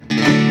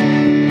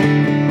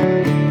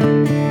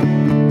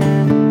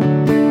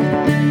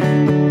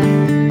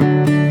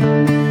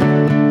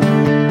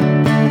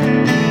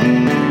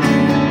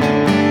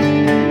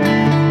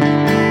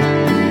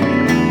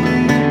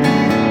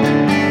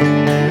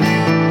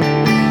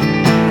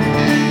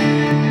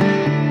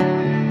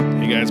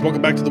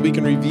Welcome back to the Week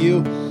in Review.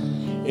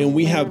 And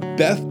we have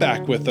Beth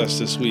back with us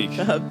this week.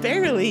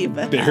 Barely,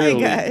 but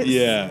Barely. hi, guys.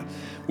 Yeah.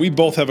 We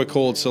both have a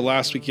cold, so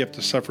last week you have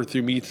to suffer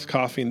through me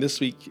coughing. This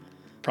week,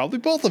 probably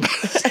both of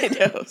us. I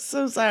know.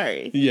 So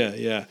sorry.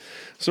 Yeah.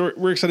 So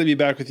we're excited to be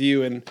back with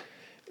you. And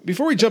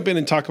before we jump in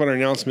and talk about our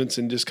announcements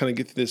and just kind of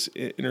get to this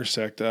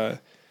intersect, I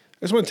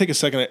just want to take a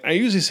second. I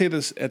usually say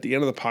this at the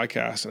end of the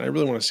podcast, and I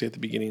really want to say at the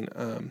beginning.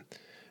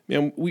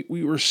 Man,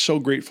 we were so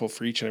grateful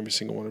for each and every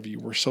single one of you.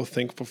 We're so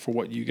thankful for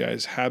what you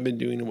guys have been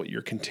doing and what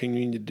you're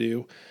continuing to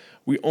do.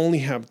 We only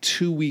have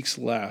 2 weeks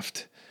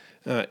left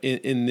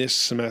in this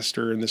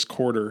semester, in this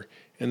quarter,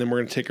 and then we're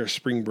going to take our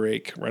spring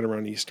break right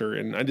around Easter.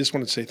 And I just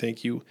want to say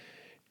thank you.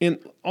 And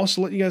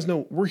also let you guys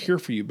know we're here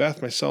for you.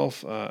 Beth,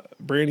 myself,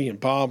 Brandy, and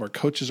Bob, our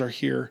coaches are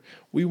here.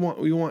 We want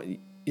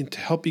to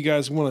help you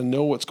guys. We want to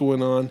know what's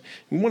going on.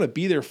 We want to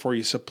be there for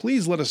you. So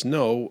please let us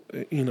know,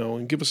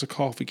 and give us a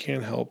call if we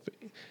can help.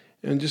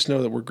 And just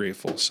know that we're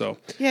grateful. So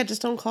yeah,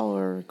 just don't call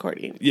or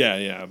recording.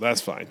 Yeah,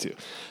 that's fine too.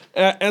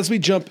 As we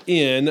jump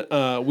in,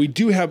 we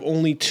do have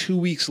only 2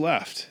 weeks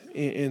left,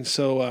 and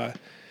so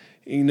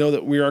you know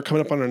that we are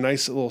coming up on a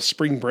nice little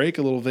spring break,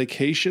 a little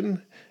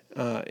vacation,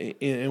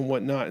 and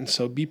whatnot. And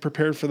so be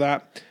prepared for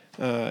that.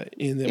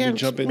 And then we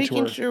jump into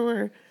making sure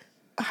we're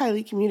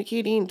highly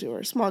communicating to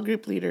our small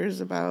group leaders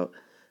about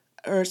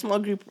our small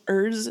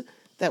groupers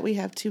that we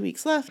have 2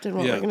 weeks left and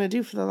what we're going to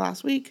do for the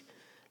last week.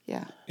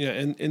 Yeah,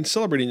 and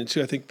celebrating it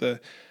too. I think the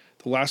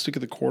last week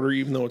of the quarter,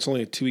 even though it's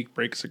only a 2 week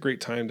break, it's a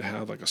great time to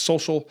have like a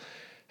social,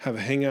 have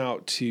a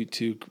hangout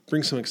to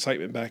bring some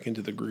excitement back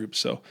into the group.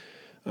 So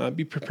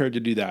be prepared to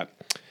do that.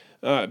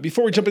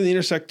 Before we jump into the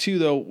intersect too,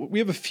 though, we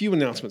have a few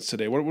announcements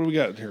today. What do we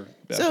got here,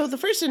 Beth? So the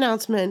first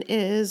announcement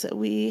is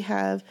we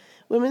have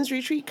Women's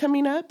Retreat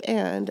coming up,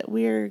 and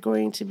we're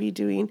going to be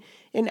doing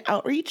an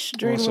outreach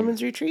during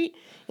Women's Retreat.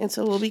 And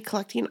so we'll be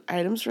collecting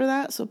items for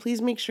that. So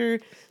please make sure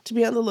to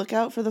be on the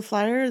lookout for the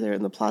flyer. They're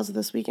in the plaza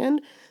this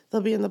weekend.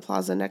 They'll be in the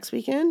plaza next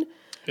weekend.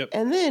 Yep.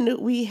 And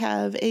then we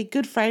have a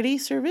Good Friday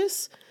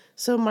service.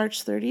 So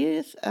March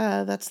 30th,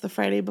 that's the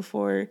Friday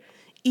before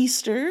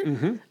Easter,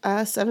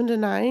 7 to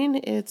 9.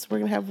 We're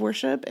going to have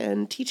worship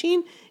and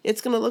teaching.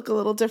 It's going to look a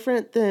little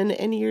different than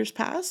any years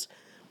past.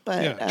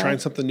 But trying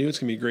something new. It's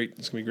going to be great.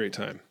 It's going to be a great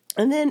time.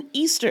 And then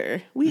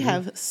Easter, we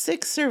have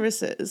 6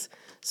 services.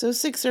 So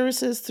 6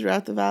 services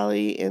throughout the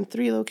valley in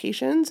 3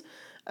 locations.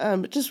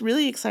 Just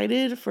really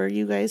excited for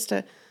you guys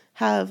to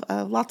have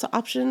lots of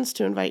options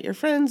to invite your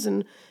friends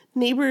and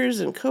neighbors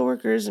and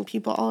coworkers and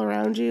people all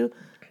around you.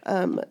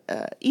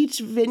 Each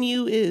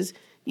venue is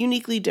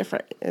uniquely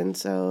different. And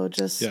so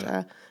just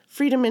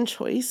freedom and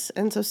choice.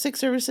 And so 6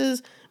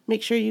 services,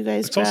 make sure you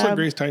guys also a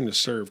great time to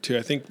serve too.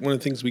 I think one of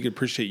the things we could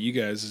appreciate you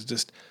guys is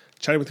just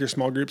chatting with your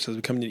small groups as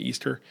we come into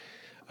Easter.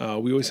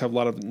 We always have a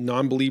lot of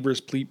non-believers,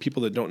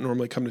 people that don't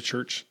normally come to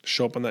church,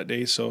 show up on that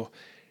day. So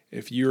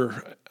if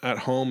you're at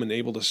home and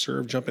able to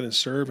serve, jump in and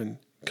serve and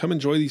come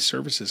enjoy these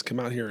services. Come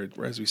out here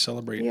as we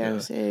celebrate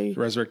the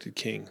resurrected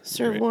King.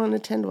 Serve one,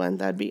 attend one.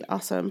 That'd be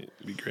awesome.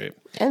 It'd be great.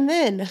 And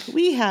then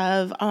we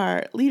have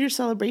our leader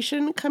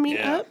celebration coming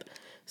up.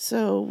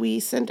 So we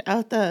sent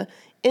out the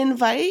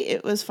invite.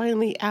 It was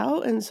finally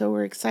out, and so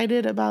we're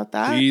excited about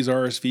that. Please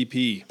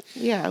RSVP.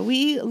 Yeah,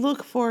 we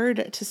look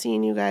forward to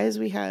seeing you guys.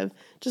 We have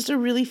just a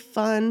really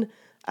fun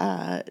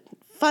night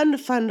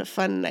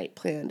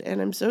planned,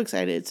 and I'm so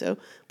excited. So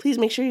please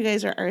make sure you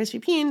guys are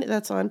RSVPing.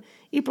 That's on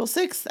April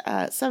 6th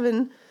at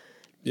 7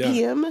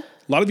 p.m. A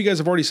lot of you guys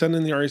have already sent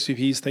in the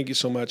RSVPs. Thank you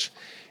so much.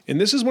 And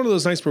this is one of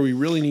those nights where we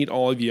really need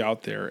all of you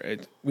out there.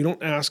 We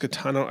don't ask a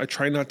ton. I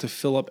try not to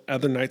fill up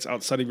other nights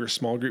outside of your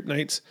small group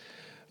nights.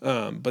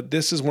 But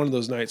this is one of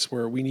those nights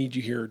where we need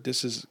you here.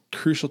 This is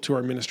crucial to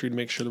our ministry to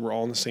make sure that we're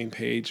all on the same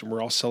page and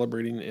we're all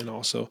celebrating and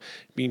also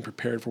being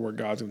prepared for where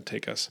God's going to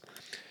take us.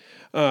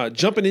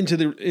 Jumping into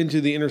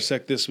the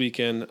intersect this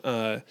weekend,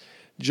 we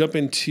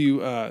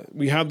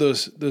have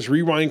those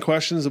rewind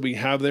questions that we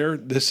have there.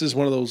 This is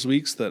one of those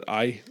weeks that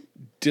I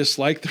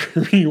dislike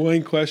the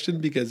rewind question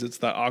because it's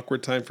that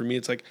awkward time for me.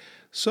 It's like,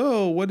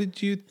 so what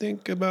did you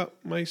think about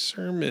my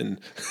sermon?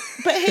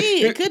 But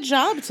hey, good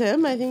job,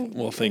 Tim. I think.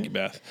 Well, thank you,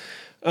 Beth.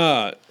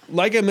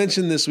 Like I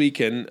mentioned this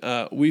weekend,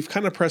 we've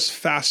kind of pressed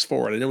fast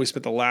forward. I know we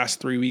spent the last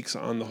 3 weeks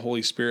on the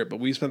Holy Spirit, but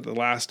we spent the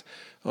last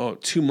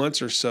 2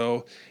 months or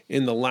so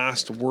in the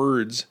last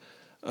words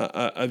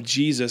of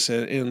Jesus.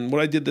 And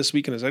what I did this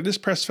weekend is I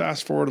just pressed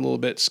fast forward a little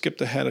bit, skipped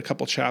ahead a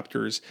couple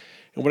chapters.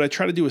 And what I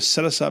try to do is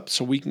set us up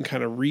so we can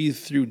kind of read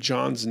through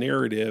John's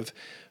narrative,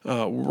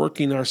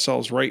 working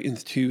ourselves right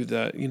into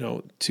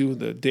to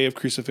the day of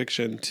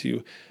crucifixion,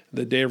 to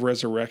the day of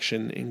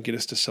resurrection, and get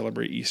us to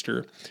celebrate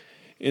Easter.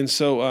 And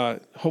so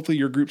hopefully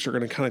your groups are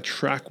going to kind of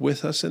track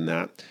with us in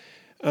that.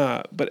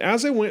 But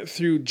as I went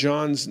through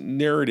John's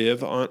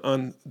narrative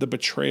on the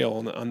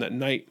betrayal on that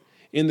night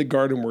in the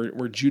garden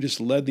where Judas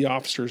led the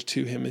officers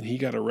to him and he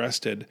got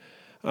arrested,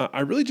 I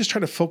really just try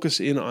to focus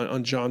in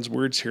on John's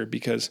words here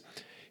because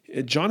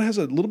John has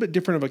a little bit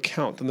different of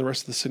account than the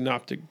rest of the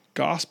synoptic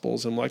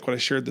gospels. And like what I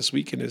shared this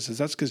weekend is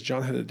that's because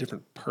John had a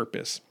different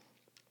purpose.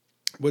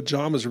 what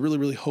John was really,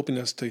 really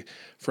hoping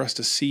for us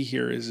to see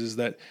here is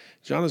that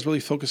John is really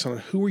focused on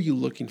who are you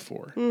looking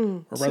for,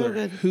 or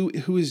rather,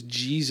 who is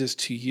Jesus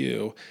to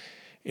you.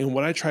 And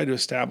what I try to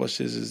establish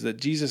is that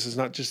Jesus is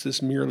not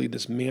just merely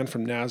this man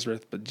from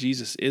Nazareth, but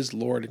Jesus is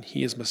Lord and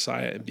he is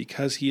Messiah. And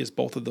because he is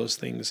both of those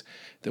things,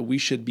 that we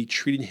should be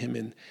treating him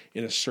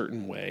in a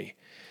certain way.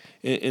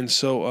 And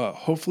so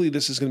hopefully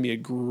this is going to be a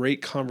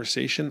great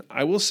conversation.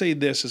 I will say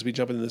this as we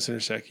jump into this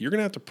intersect, you're going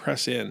to have to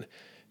press in,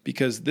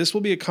 because this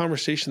will be a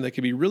conversation that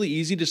can be really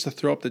easy just to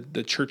throw up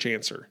the church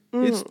answer.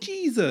 It's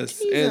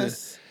Jesus.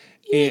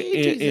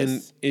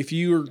 And if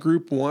your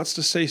group wants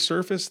to stay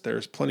surface,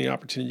 there's plenty of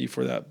opportunity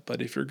for that.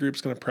 But if your group's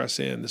going to press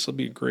in, this will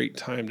be a great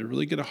time to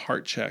really get a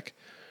heart check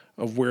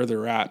of where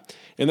they're at.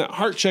 And that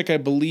heart check, I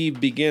believe,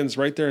 begins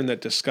right there in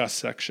that discuss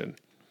section.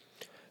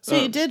 So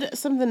you did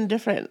something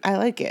different. I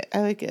like it.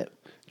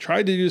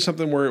 Tried to do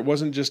something where it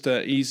wasn't just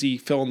an easy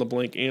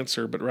fill-in-the-blank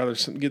answer, but rather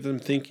get them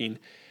thinking.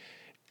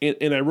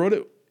 And I wrote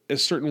it a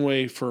certain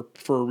way for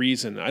a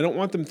reason. I don't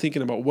want them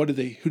thinking about who do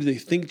they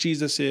think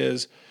Jesus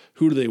is,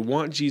 who do they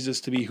want Jesus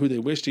to be, who they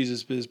wish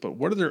Jesus is, but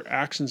what do their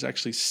actions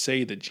actually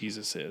say that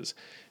Jesus is?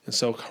 And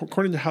so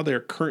according to how they're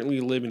currently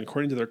living,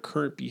 according to their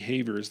current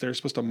behaviors, they're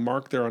supposed to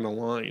mark there on a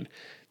line.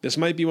 This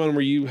might be one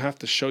where you have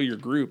to show your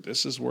group,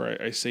 this is where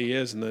I say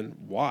is, and then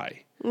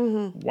why?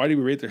 Mm-hmm. Why do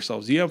we rate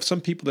ourselves? You have some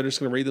people that are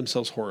just going to rate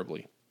themselves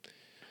horribly.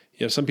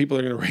 You have some people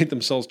that are going to rate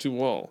themselves too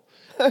well.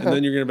 And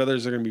then you're going to have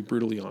others that are going to be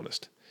brutally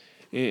honest.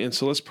 And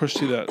so let's push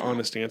to that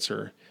honest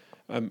answer.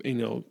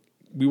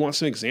 We want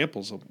some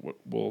examples of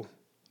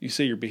you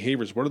say your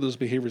behaviors. What are those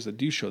behaviors that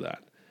do show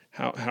that?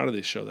 How do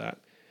they show that?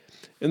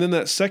 And then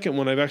that second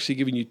one, I've actually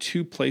given you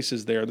two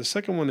places there. The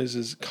second one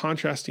is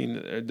contrasting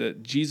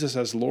that Jesus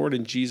as Lord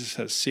and Jesus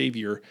as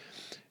Savior.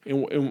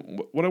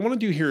 And what I want to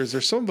do here is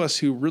there's some of us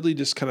who really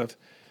just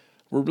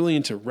we're really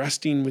into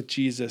resting with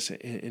Jesus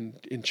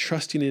and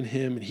trusting in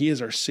him, and he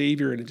is our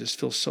Savior, and it just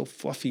feels so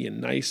fluffy and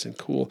nice and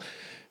cool.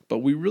 But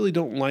we really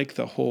don't like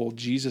the whole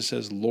Jesus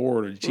as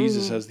Lord or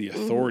Jesus as the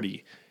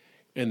authority.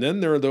 And then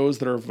there are those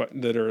that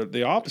are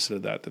the opposite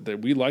of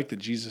that we like that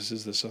Jesus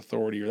is this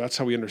authority, or that's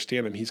how we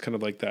understand him. He's kind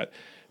of like that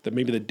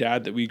maybe the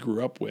dad that we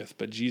grew up with,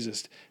 but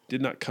Jesus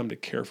did not come to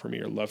care for me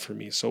or love for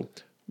me. So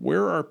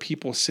where are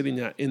people sitting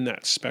at in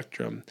that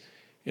spectrum?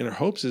 And our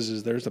hopes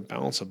is there's a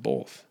balance of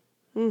both.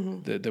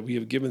 Mm-hmm. That we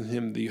have given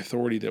him the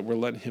authority, that we're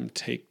letting him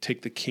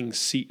take the king's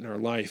seat in our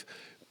life,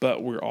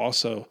 but we're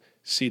also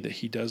see that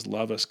he does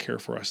love us, care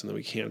for us, and that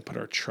we can put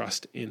our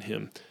trust in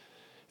him.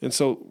 And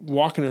so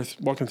walking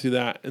through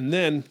that. And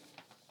then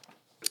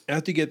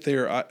after you get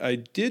there, I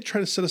did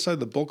try to set aside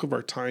the bulk of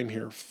our time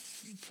here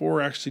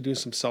for actually doing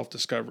some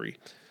self-discovery.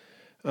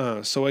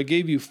 So I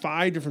gave you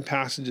 5 different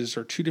passages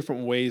or 2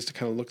 different ways to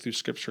kind of look through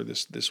Scripture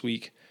this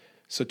week.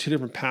 So 2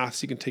 different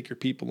paths you can take your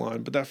people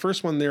on. But that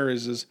first one there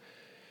is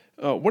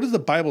what does the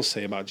Bible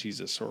say about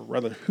Jesus? Or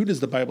rather, who does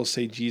the Bible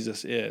say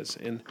Jesus is?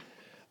 And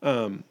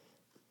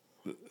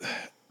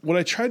what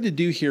I tried to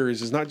do here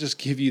is not just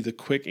give you the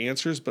quick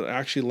answers, but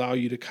actually allow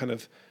you to kind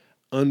of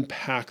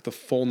unpack the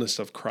fullness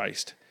of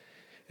Christ.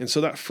 And so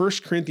that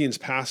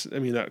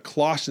that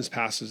Colossians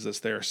passage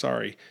that's there,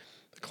 the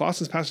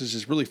Colossians passage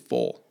is really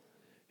full.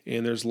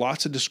 And there's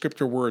lots of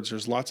descriptor words.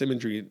 There's lots of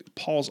imagery.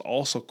 Paul's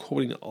also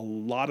quoting a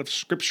lot of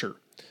scripture.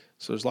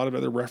 So there's a lot of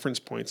other reference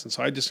points. And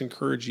so I just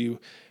encourage you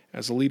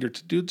as a leader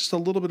to do just a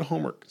little bit of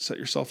homework. Set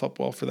yourself up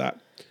well for that.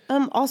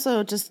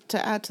 Also, just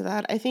to add to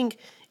that, I think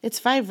it's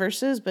 5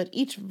 verses, but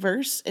each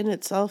verse in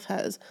itself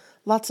has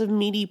lots of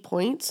meaty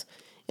points.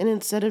 And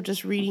instead of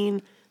just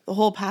reading the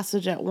whole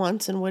passage at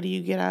once and what do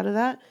you get out of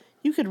that,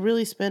 you could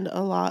really spend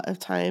a lot of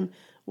time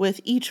with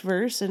each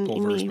verse and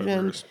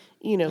even,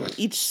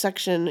 each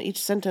section,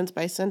 each sentence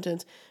by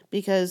sentence,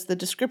 because the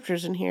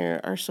descriptors in here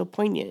are so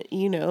poignant,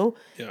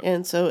 Yeah.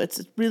 And so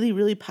it's really,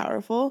 really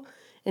powerful.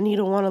 And you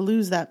don't want to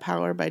lose that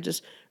power by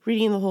just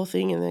reading the whole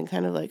thing and then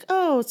kind of like,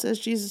 oh, it says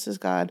Jesus is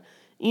God,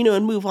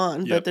 and move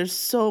on. Yep. But there's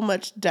so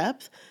much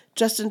depth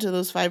just into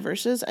those 5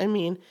 verses. I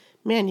mean,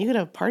 man, you could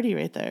have a party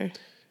right there.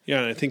 Yeah,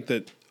 and I think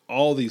that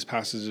all these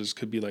passages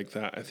could be like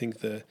that. I think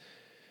the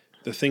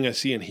thing I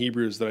see in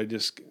Hebrews that I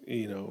just,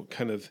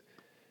 kind of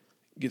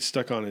get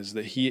stuck on is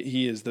that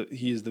he has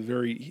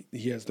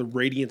the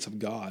radiance of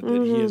God,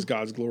 that he is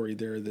God's glory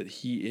there, that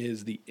he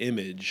is the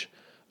image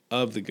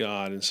of the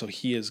God, and so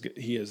he is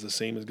the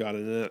same as God.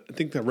 And I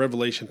think the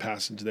Revelation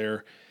passage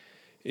there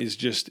is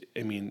just,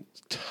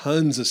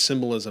 tons of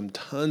symbolism,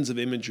 tons of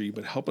imagery,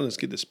 but helping us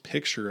get this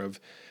picture of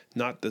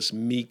not this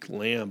meek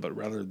lamb, but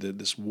rather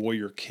this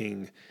warrior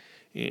king.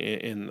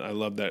 And I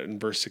love that in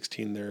verse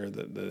 16 there,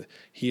 that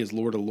he is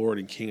Lord of Lords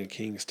and King of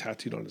Kings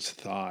tattooed on his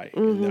thigh,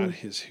 and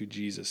that is who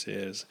Jesus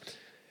is.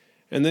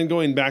 And then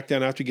going back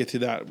down after we get to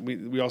that,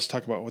 we also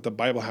talk about what the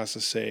Bible has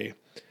to say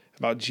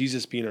about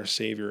Jesus being our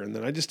Savior. And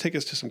then I just take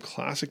us to some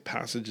classic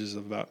passages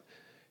about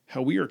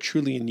how we are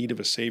truly in need of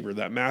a Savior.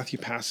 That Matthew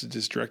passage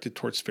is directed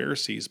towards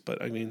Pharisees, but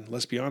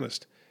let's be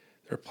honest.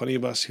 There are plenty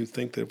of us who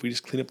think that if we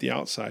just clean up the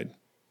outside,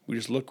 We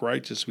just look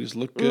righteous. We just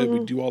look good.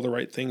 We do all the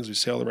right things. We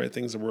say all the right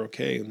things, and we're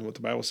okay. And what the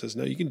Bible says,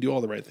 no, you can do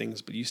all the right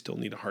things, but you still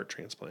need a heart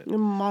transplant. A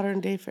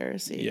modern day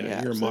Pharisee.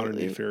 Yeah, you're a modern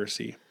day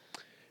Pharisee.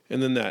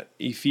 And then that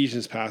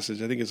Ephesians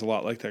passage, I think it's a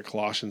lot like that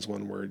Colossians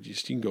one where you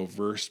can go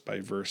verse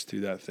by verse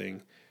through that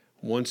thing.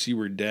 Once you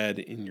were dead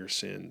in your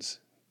sins,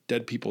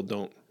 dead people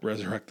don't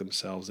resurrect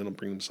themselves. They don't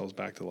bring themselves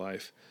back to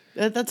life.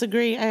 That's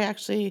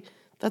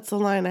that's the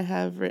line I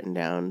have written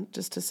down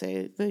just to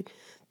say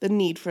the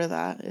need for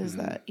that is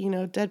that,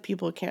 dead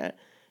people can't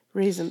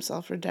raise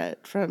themselves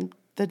from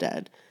the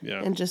dead.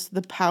 Yeah. And just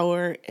the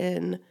power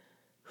in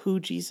who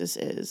Jesus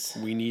is.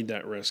 We need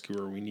that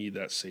rescuer. We need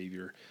that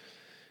savior.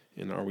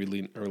 And are we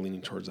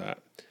leaning towards that?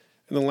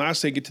 And then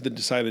lastly, I get to the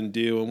decide and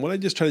do. And what I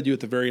just tried to do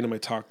at the very end of my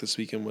talk this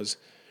weekend was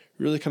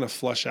really kind of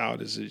flesh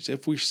out is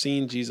if we've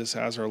seen Jesus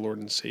as our Lord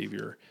and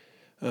Savior,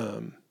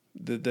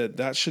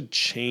 that should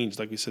change,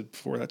 like we said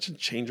before, that should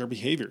change our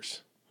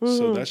behaviors. Mm-hmm.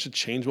 So that should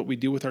change what we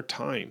do with our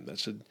time. That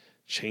should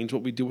change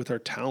what we do with our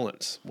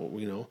talents.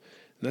 And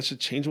that should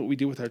change what we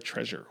do with our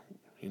treasure.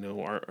 And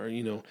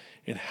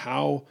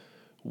how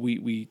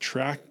we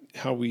track,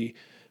 how we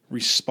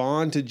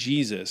respond to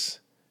Jesus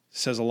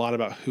says a lot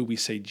about who we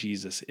say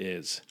Jesus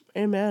is.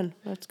 Amen.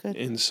 That's good.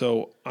 And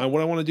so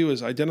what I want to do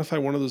is identify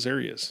one of those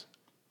areas.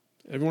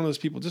 Every one of those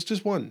people,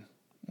 just one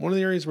of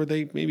the areas where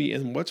they maybe,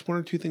 and what's one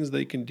or two things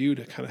they can do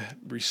to kind of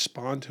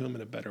respond to him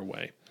in a better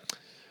way.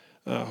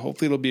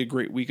 Hopefully it'll be a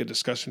great week of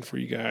discussion for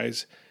you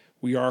guys.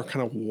 We are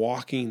kind of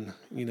walking,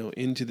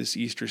 into this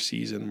Easter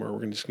season where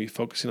we're just going to be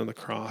focusing on the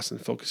cross and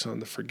focusing on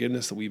the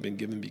forgiveness that we've been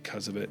given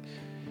because of it.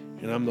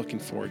 And I'm looking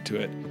forward to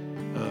it.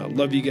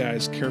 Love you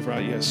guys. Care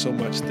about you guys so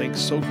much. Thanks.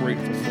 So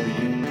grateful for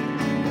you.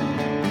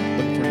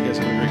 Looking forward to you guys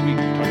having a great week.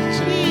 Talk to you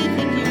soon. Hey,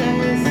 thank you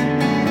guys.